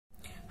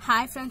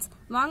Hi friends,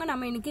 வாங்க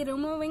நம்ம இன்னைக்கு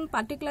removing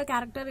particular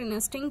character in a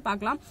string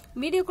பார்க்கலாம்.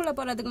 வீடியோக்குள்ள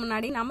போறதுக்கு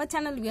முன்னாடி நம்ம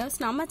சேனல் viewers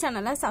நம்ம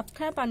சேனலை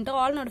subscribe பண்ணிட்டு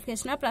all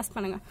notification press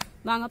பண்ணுங்க.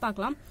 வாங்க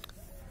பார்க்கலாம்.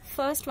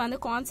 First வந்து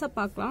concept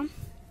பார்க்கலாம்.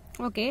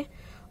 Okay.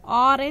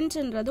 Orange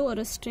என்றது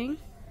ஒரு string.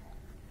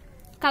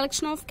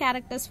 Collection of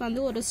characters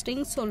வந்து ஒரு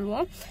string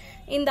சொல்வோம்.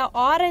 இந்த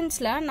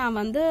orangeல நான்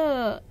வந்து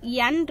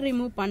n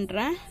remove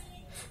பண்றேன்.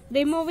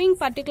 Removing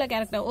particular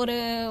character ஒரு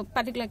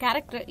particular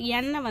character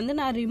n வந்து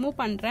நான் remove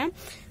பண்றேன்.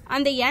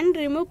 அந்த n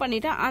remove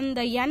பண்ணிட்டு அந்த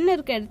n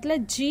இருக்க இடத்துல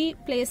g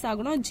place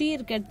ஆகணும், g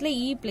இருக்க இடத்துல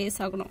e place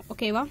ஆகணும்.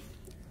 ஓகேவா?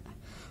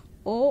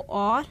 o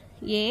r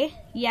a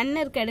n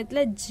இருக்க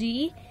இடத்துல g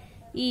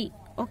e.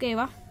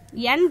 ஓகேவா?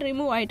 n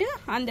remove ஆயிட்டு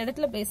அந்த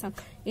இடத்துல place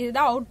ஆகும்.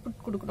 இதுதான்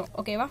அவுட்புட் கொடுக்கணும்.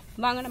 ஓகேவா?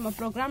 வாங்க நம்ம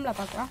ப்ரோக்ராம்ல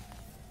பார்க்கலாம்.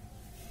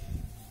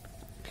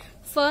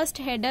 First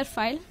header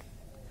file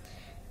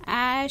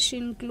hash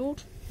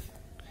include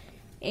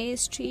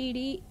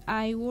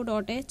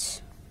stdio.h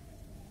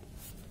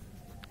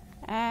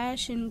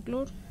hash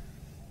include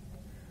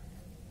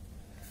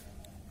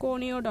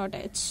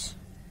conio.h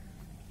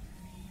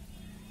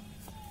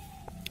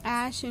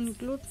hash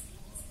include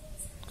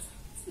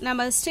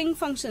நம்ம string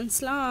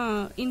functionsலாம்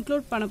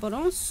include பண்ண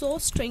போறோம் so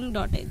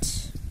string.h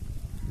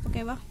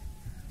ஓகேவா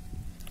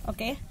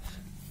ஓகே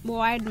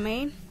void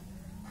main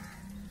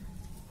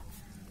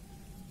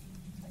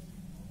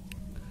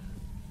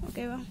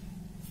ஓகேவா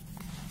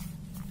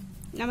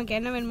நமக்கு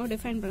என்ன வேணுமோ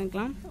டிஃபைன்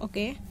பண்ணிக்கலாம்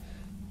ஓகே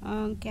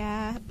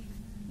char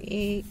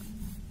a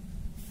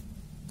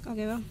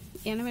ஓகேவா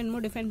என்ன வேணுமோ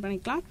டிஃபைன்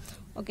பண்ணிக்கலாம்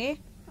ஓகே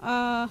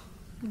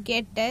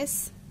getS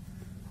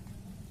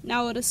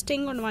நான் ஒரு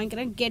string ஒன்று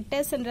வாங்கிக்கிறேன்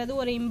getS என்றது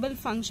ஒரு inbuilt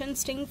function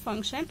string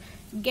function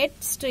get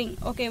string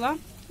ஓகேவா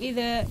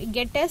இது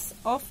getS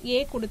of a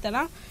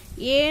கொடுத்தனா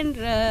a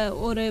என்ற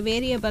ஒரு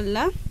வேரியபிள்ல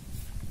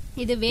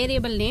இது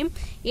வேரியபிள் நேம்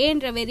a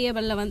என்ற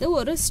வேரியபிள்ல வந்து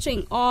ஒரு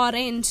string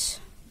orange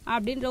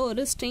அப்படின்ற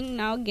ஒரு string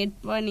நான் get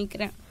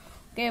பண்ணிக்கிறேன்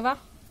ஓகேவா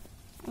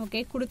ஓகே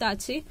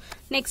கொடுத்தாச்சு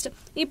நெக்ஸ்ட்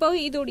இப்போ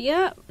இதோடைய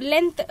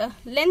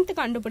லென்த்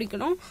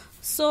கண்டுபிடிக்கணும்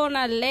சோ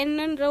நான்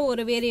lenன்ற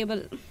ஒரு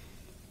வேரியபிள்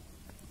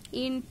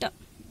int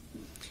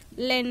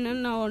len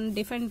நான் ஒன்று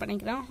டிஃபைன்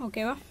பண்ணிக்கிறேன்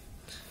ஓகேவா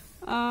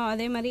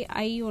அதே மாதிரி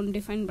I ஒன்று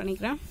டிஃபைன்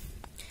பண்ணிக்கிறேன்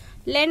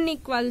len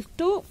equal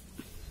to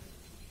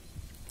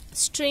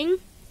string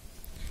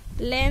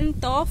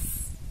length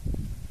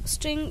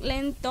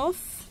of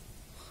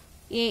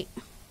a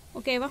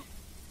ஓகேவா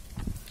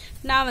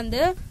நான்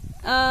வந்து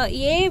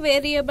a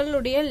வேரியபிள்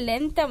உடைய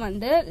லென்த்தை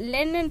வந்து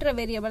len என்ற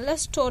வேரியபிள்ல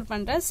ஸ்டோர்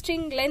பண்றேன்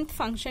string length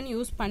function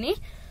யூஸ் பண்ணி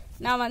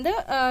நான் வந்து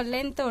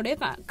லென்த் உடைய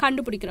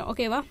கண்டுபிடிக்கிறேன்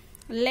ஓகேவா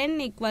len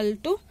equal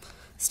to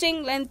string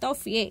length of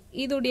a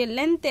இதுடைய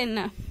length என்ன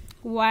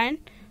 1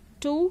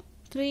 2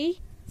 3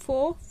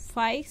 4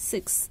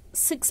 5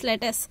 6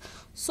 letters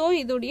so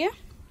இதுடைய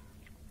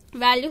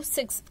வேல்யூ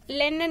 6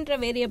 len என்ற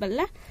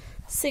வேரியபிள்ல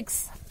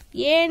 6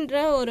 a என்ற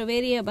ஒரு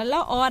வேரியபிள்ல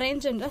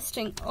orange என்ற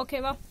string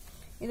ஓகேவா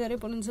இதுவரை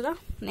புரிஞ்சுதா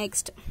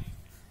நெக்ஸ்ட்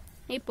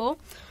இப்போ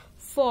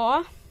for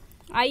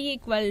I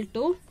equal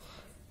to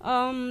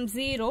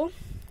 0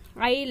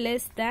 I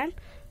less than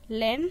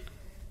len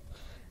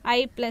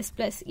I plus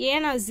plus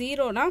ஏன்னா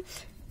 0 னா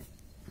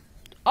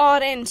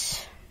orange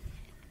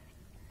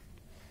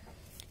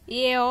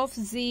a of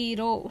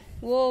 0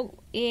 o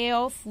a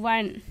of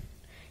 1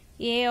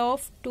 a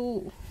of 2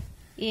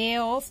 a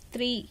of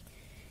 3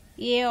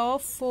 a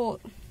of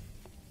 4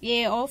 a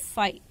of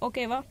 5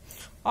 ஓகேவா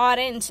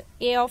orange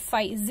a of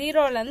 5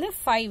 0 ல இருந்து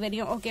 5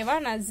 வரையும் ஓகேவா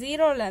நான்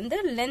 0 ல இருந்து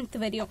length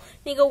வரையும்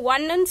நீங்க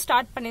 1 ன்னு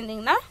ஸ்டார்ட்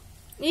பண்ணிருந்தீங்கன்னா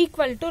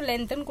equal to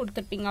length ன்னு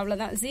கொடுத்திருப்பீங்க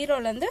அவ்வளவுதான் 0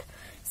 ல இருந்து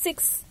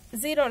 6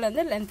 0 ல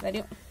இருந்து length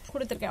வரையும்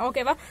கொடுத்திருக்கேன்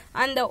ஓகேவா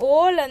அந்த o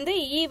ல இருந்து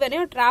e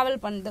வரையும்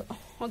டிராவல் பண்ணுது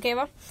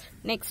ஓகேவா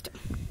நெக்ஸ்ட்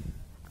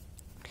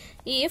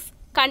if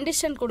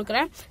கண்டிஷன்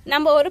கொடுக்கிறேன்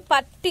நம்ம ஒரு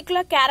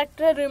பர்టిక్యులர்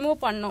கேரக்டர் ரிமூவ்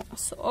பண்ணோம்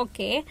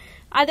ஓகே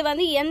அது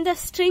வந்து எந்த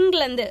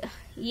ஸ்ட்ரிங்ல இருந்து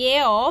a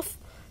of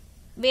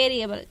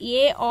variable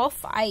a of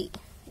I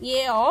a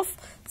of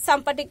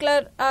some particular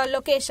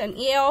location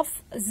a of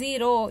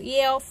 0 a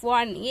of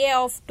 1 a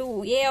of 2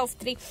 a of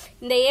 3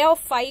 இந்த a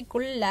of 5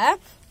 குள்ள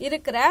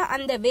இருக்கிற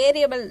அந்த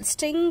வேரியபிள்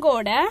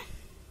ஸ்ட்ரிங்கோட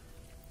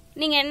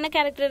நீங்க என்ன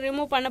கேரக்டர்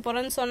ரிமூவ் பண்ண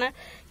போறேன்னு சொன்ன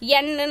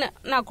n ன்னு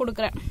நான்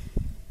கொடுக்கிறேன்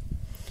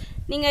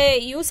நீங்க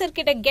யூசர்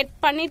கிட்ட கெட்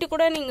பண்ணிட்டு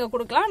கூட நீங்க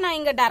கொடுக்கலாம் நான்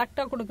இங்க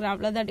டைரக்டா கொடுக்கிறேன்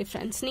அவ்வளவுதான்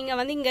டிஃபரன்ஸ் நீங்க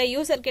வந்து இங்க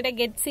யூசர் கிட்ட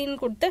கெட் சீன்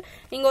கொடுத்து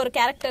நீங்க ஒரு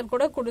கேரக்டர்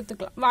கூட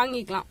கொடுத்துக்கலாம்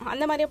வாங்கிக்கலாம்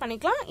அந்த மாதிரியே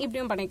பண்ணிக்கலாம்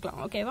இப்படியும் பண்ணிக்கலாம்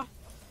ஓகேவா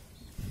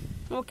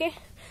okay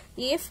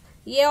if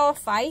a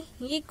of I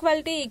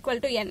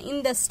equal to n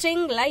இந்த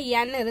ஸ்ட்ரிங்ல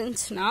n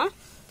இருந்துச்சுன்னா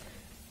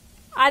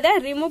அத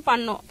ரிமூவ்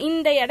பண்ணோம்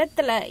இந்த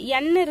இடத்துல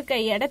n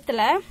இருக்க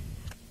இடத்துல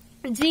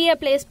g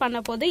பிளேஸ் பண்ண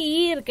போது e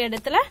இருக்க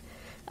இடத்துல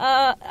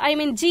I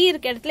mean g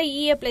இருக்க இடத்துல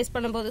e பிளேஸ்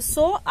பண்ணும்போது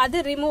சோ அது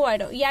ரிமூவ்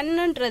ஆயிடும்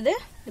nன்றது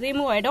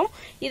ரிமூவ் ஆயிடும்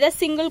இத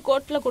சிங்கிள்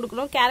கோட்ல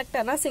கொடுக்கணும்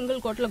கேரக்டர்னா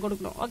சிங்கிள் கோட்ல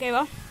கொடுக்கணும்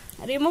ஓகேவா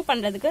ரிமூவ்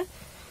பண்றதுக்கு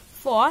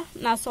for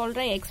நான்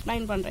சொல்றேன்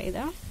எக்ஸ்பிளைன் பண்றேன்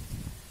இத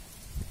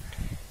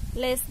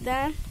less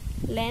than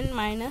len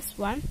minus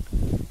 1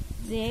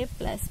 j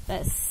plus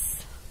plus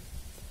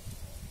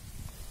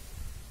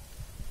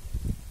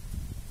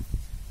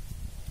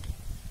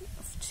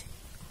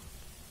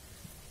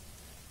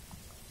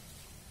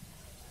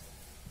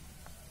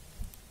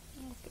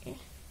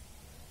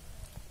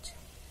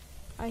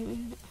I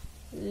mean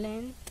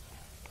length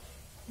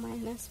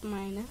minus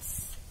minus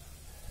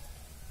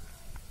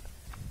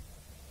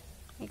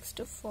next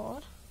for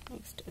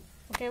next.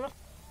 Okay va?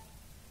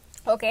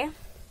 Okay,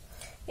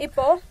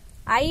 இப்போ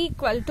I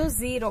equal to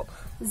 0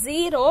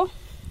 0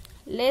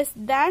 less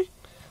than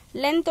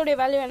length உடைய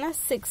value என்ன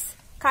 6.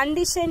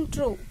 condition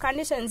true.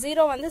 condition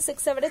 0 வந்து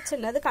 6 விட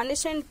சின்னது.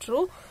 condition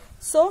true.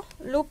 so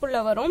loop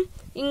உள்ள வரும்.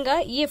 இங்க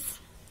if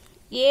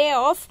a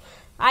of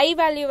I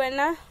value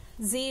என்ன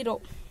 0,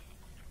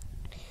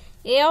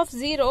 a of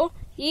 0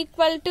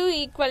 equal to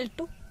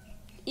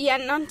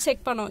n நான்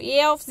செக் பண்ணோம். a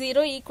of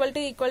 0 equal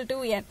to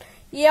n.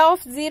 a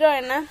of 0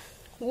 என்ன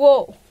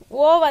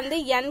o வந்து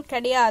n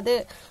கிடையாது.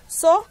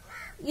 so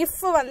if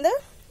வந்து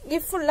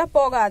if உள்ள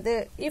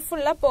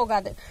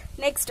போகாது.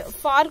 next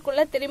for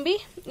குள்ள திரும்பி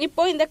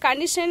இப்போ இந்த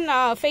கண்டிஷன்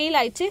ஃபெயில்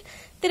ஆயிச்சு.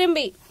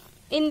 திரும்பி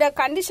இந்த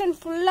கண்டிஷன்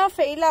ஃபுல்லா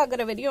ஃபெயில்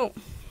ஆகுற வரையும்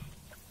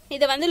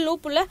இது வந்து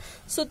லூப் உள்ள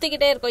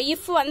சுத்திக்கிட்டே இருக்கும்.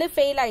 if வந்து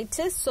ஃபெயில்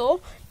ஆயிச்சு so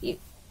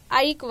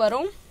I க்கு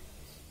வரும்.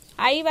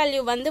 I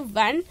வேல்யூ வந்து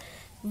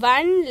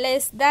 1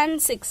 less than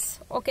 6.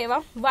 ஓகேவா?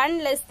 1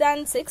 less than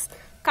 6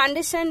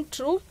 condition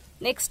true.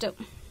 next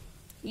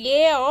a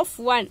of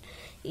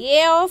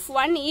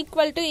 1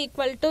 equal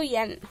to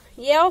n.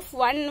 a of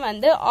 1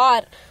 வந்து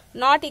r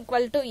not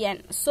equal to n.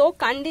 so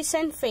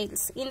condition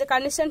fails. இந்த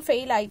condition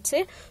fail ஆயிடுச்சு.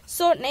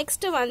 so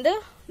next வந்து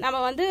நம்ம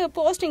வந்து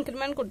post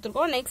increment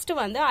கொடுத்திருக்கோம். next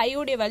வந்து I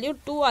உடைய value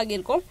 2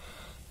 ஆகியிருக்கும்.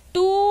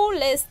 2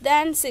 less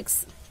than 6.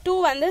 2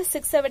 வந்து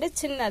 6 விட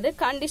சின்னது.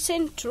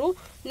 condition true.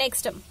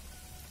 next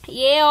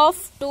a of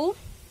 2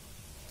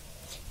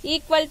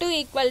 equal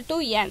to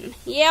n.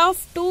 a of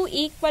 2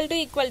 equal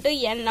to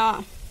n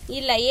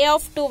இல்ல a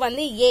of 2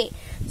 வந்து a.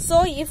 so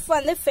if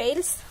வந்து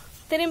fails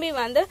திரும்பி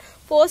வந்து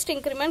post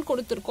increment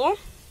கொடுத்திருக்கோம்.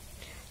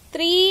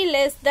 3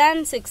 less than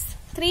 6.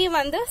 3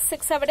 வந்து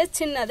 6 விட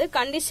சின்னது.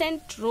 condition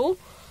true.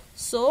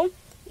 so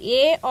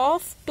a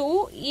of 2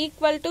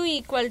 equal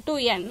to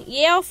n.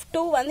 a of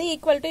 2 வந்து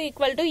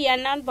equal to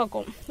n ஆன்னு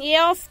பார்க்கும்.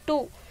 a of 2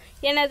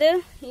 என்னது?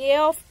 a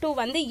of 2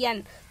 வந்து n.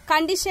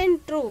 condition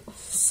true.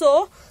 so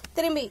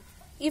திரும்பி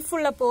if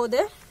உள்ள போகுது.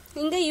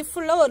 இங்க if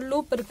உள்ள ஒரு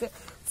லூப் இருக்கு.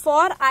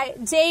 for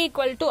j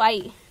equal to I.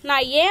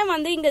 நான் ஏன்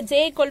வந்து இங்க j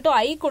equal to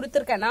I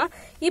கொடுத்திருக்கேன்னா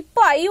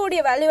இப்போ I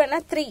உடைய வேல்யூ என்ன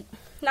 3.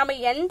 நம்ம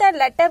எந்த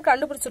லெட்டர்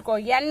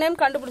கண்டுபிடிச்சிருக்கோம் n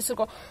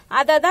கண்டுபிடிச்சிருக்கோம்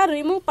அதை தான்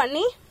ரிமூவ்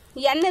பண்ணி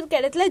n இருக்க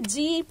இடத்துல g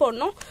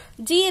போடணும்,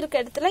 g இருக்க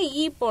இடத்துல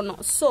e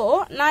போடணும். ஸோ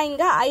நான்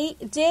இங்க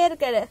j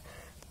இருக்க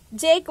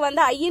jக்கு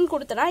வந்து ஐன்னு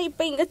கொடுத்தனா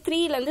இப்போ இங்க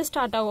 3ல இருந்து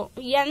ஸ்டார்ட் ஆகும்.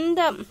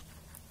 எந்த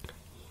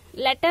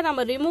லெட்டர்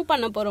நம்ம ரிமூவ்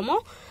பண்ண போறோமோ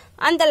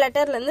அந்த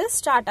லெட்டர்ல இருந்து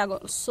ஸ்டார்ட்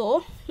ஆகும். ஸோ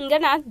இங்க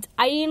நான்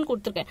ஐன்னு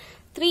கொடுத்துருக்கேன்.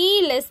 3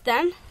 less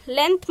than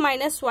length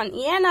minus 1.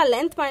 ஏன் நான்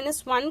length minus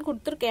 1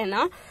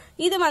 கொடுத்துருக்கேன்னா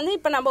இது வந்து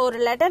இப்போ நம்ம ஒரு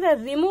லெட்டரை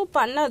ரிமூவ்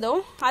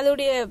பண்ணதும்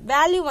அதோடைய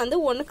வேல்யூ வந்து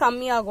 1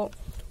 கம்மியாகும்.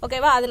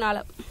 ஓகேவா? அதனால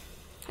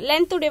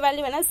length உடைய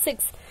வேல்யூ என்ன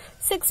 6.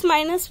 6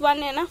 minus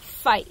 1 என்ன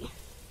 5.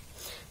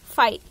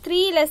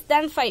 3 less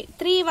than 5.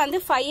 3 வந்து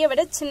 5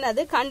 விட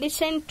சின்னது.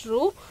 condition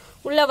true.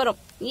 உள்ள வரும்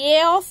a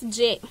of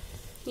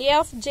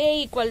j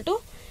equal to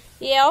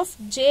a of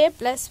j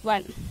plus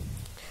 1.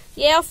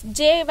 a of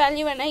j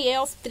value என்ன a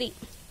of 3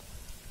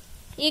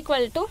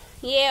 equal to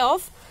a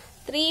of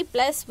 3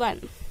 plus 1.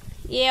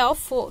 a of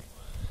 4.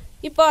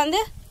 இப்போ வந்து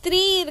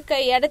 3 இருக்க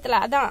இடத்துல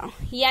அதான்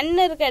n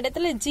இருக்க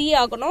இடத்துல g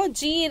ஆகணும்,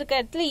 g இருக்க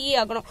இடத்துல e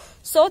ஆகணும்.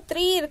 so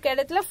 3 இருக்க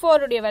இடத்துல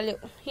 4 உடைய வேல்யூ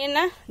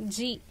என்ன g.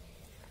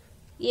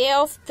 a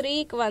of 3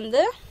 க்கு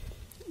வந்து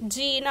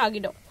g ன்னு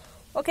ஆகிடும்.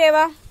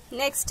 ஓகேவா?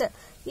 நெக்ஸ்ட்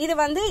இது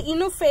வந்து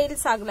இன்னும்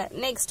ஃபெயில்ஸ் ஆகல.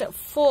 Next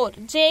 4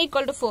 j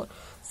equal to 4.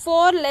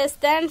 4 less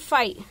than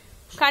 5.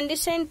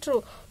 condition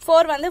true.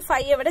 4 வந்து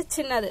 5 விட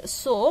சின்னது.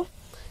 so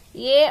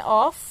a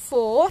of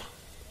 4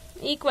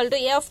 equal to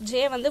a of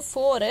j வந்து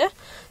 4,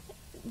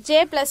 j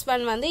plus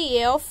 1 வந்து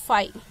a of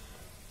 5.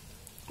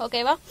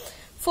 ஓகேவா?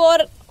 4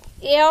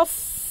 a of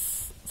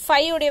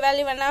 5 உடைய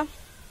வேல்யூ என்ன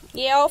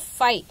a of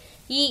 5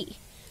 e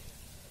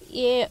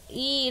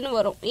ன்னு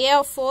வரும். a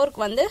of 4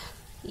 க்கு வந்து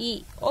e.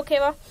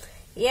 ஓகேவா?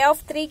 a of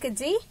 3 க்கு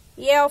g,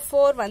 a of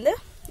 4 வந்து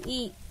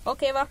e.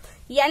 ஓகேவா?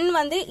 n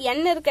வந்து n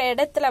இருக்க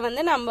இடத்துல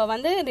வந்து நம்ம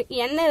வந்து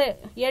n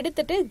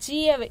எடுத்துட்டு g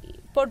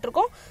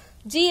போட்டிருக்கோம்,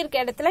 g இருக்க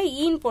இடத்துல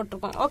e ன்னு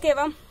போட்டிருக்கோம்.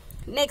 ஓகேவா?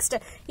 நெக்ஸ்ட்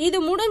இது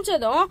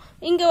முடிஞ்சதும்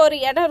இங்க ஒரு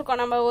இடம்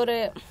இருக்கும், நம்ம ஒரு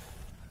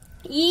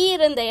e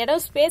இருந்த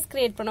இடம் ஸ்பேஸ்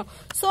கிரியேட் பண்ணோம்.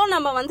 ஸோ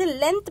நம்ம வந்து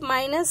லென்த்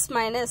மைனஸ்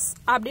மைனஸ்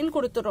அப்படின்னு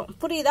கொடுத்துறோம்.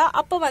 புரியுதா?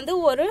 அப்போ வந்து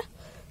ஒரு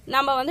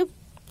நம்ம வந்து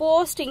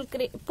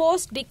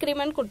போஸ்ட்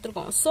டிக்ரிமெண்ட்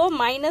கொடுத்துருக்கோம். ஸோ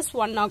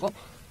 -1 ஆகும்.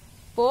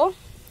 இப்போ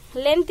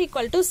லென்த்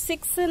ஈக்குவல் டு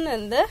 6ன்னு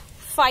இருந்து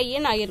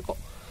 5ன்னு ஆகிருக்கும்.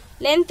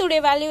 லென்த்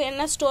உடைய வேல்யூ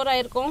என்ன ஸ்டோர்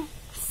ஆயிருக்கும்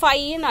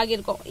 5ன்னு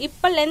ஆகிருக்கும்.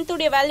 இப்போ லென்த்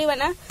உடைய வேல்யூ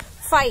என்ன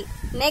 5.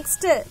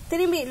 நெக்ஸ்ட்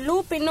திரும்பி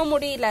லூப் இன்னும்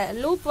முடியல.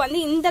 லூப் வந்து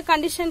இந்த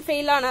கண்டிஷன்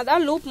ஃபெயில்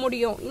ஆனாதான் லூப்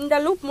முடியும். இந்த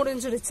லூப்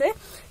முடிஞ்சிடுச்சு,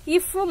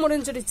 இஃப்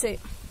முடிஞ்சிடுச்சு.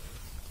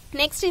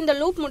 நெக்ஸ்ட் இந்த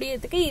லூப்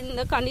முடியறதுக்கு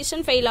இந்த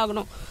கண்டிஷன் ஃபெயில்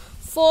ஆகணும்.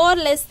 4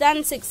 less than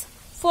 6.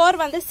 4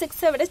 வந்து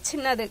 6 விட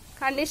சின்னது.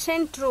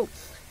 Condition true.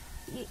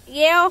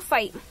 a of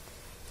 5.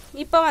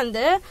 இப்போ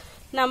வந்து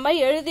நம்ம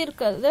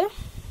எழுதியிருக்கிறது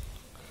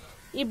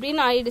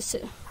இப்படின்னு ஆயிடுச்சு.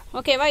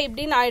 ஓகேவா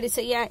இப்படின்னு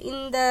ஆயிடுச்சு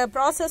இந்த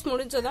ப்ராசஸ்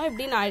முடிஞ்சதும்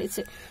இப்படின்னு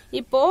ஆயிடுச்சு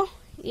இப்போ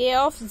a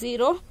of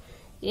 0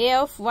 a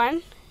of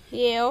 1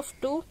 a of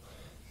 2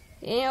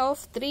 a of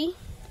 3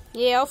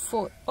 a of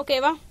 4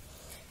 ஓகேவா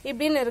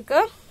இப்படின்னு இருக்கு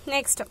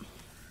நெக்ஸ்ட்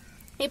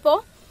இப்போ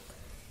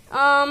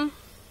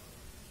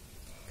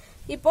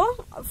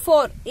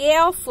 4 a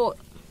of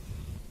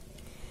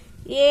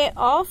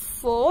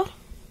 4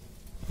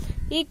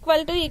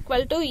 equal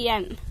to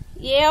n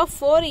a of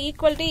 4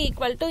 equal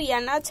to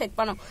n check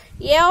பண்ணும்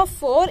a of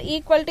 4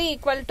 equal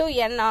to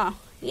n a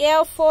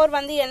of 4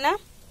 வந்து என்ன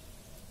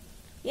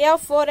a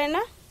of 4 என்ன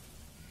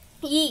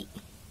e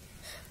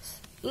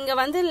இங்க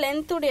வந்து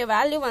length உடைய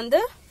வேல்யூ வந்து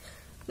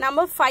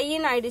நம்ம 5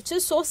 ன்னு ஆயிடுச்சு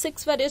சோ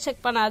 6 வரையும்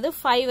செக் பண்ணாது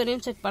 5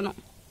 வரையும் செக் பண்ணும்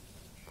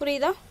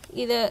புரியுதா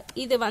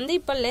இது வந்து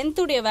இப்ப length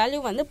உடைய வேல்யூ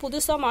வந்து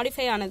புதுசா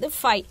மாடிஃபை ஆனது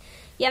 5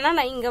 ஏன்னா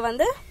நான் இங்க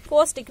வந்து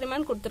போஸ்ட்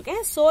டிக்ரிமென்ட்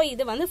கொடுத்திருக்கேன் சோ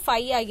இது வந்து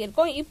 5 ஆகி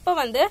இருக்கும் இப்போ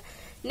வந்து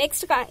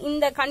நெக்ஸ்ட்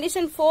இந்த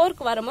கண்டிஷன் 4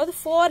 க்கு வரும்போது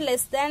 4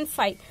 less than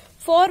 5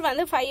 4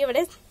 வந்து 5 விட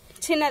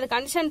சின்னது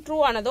கண்டிஷன் ட்ரூ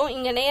ஆனதும்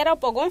இங்க நேரா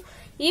போகும்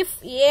if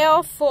a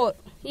of 4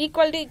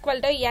 equal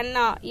to n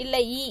இல்ல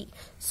e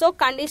so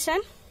condition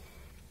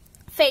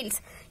fails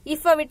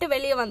if விட்டு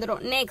வெளிய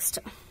வந்துரும் next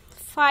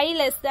 5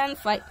 less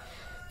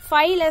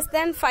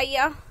than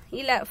 5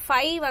 இல்ல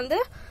 5 வந்து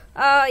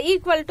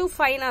equal to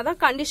 5 நாதான்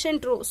condition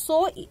true so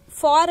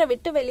 4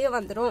 விட்டு வெளிய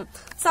வந்துரும்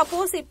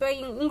suppose இப்போ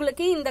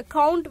உங்களுக்கு இந்த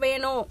count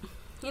வேணும்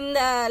இந்த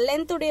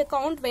length உடைய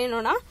count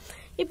வேணும்னா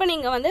இப்போ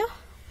நீங்க வந்து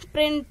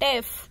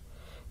printf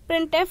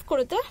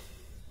கொடுத்து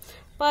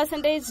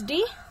 %d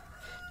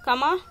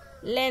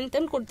length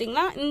ன்னு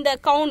கொடுத்தீங்கன்னா இந்த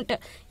count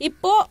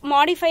இப்போ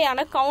modify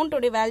ஆன count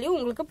உடைய வேல்யூ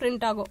உங்களுக்கு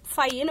print ஆகும்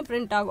 5 ன்னு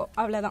print ஆகும்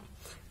அவ்வளவுதான்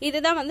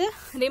இதுதான் வந்து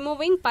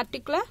removing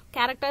particular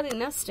character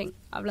in a string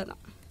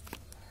அவ்வளவுதான்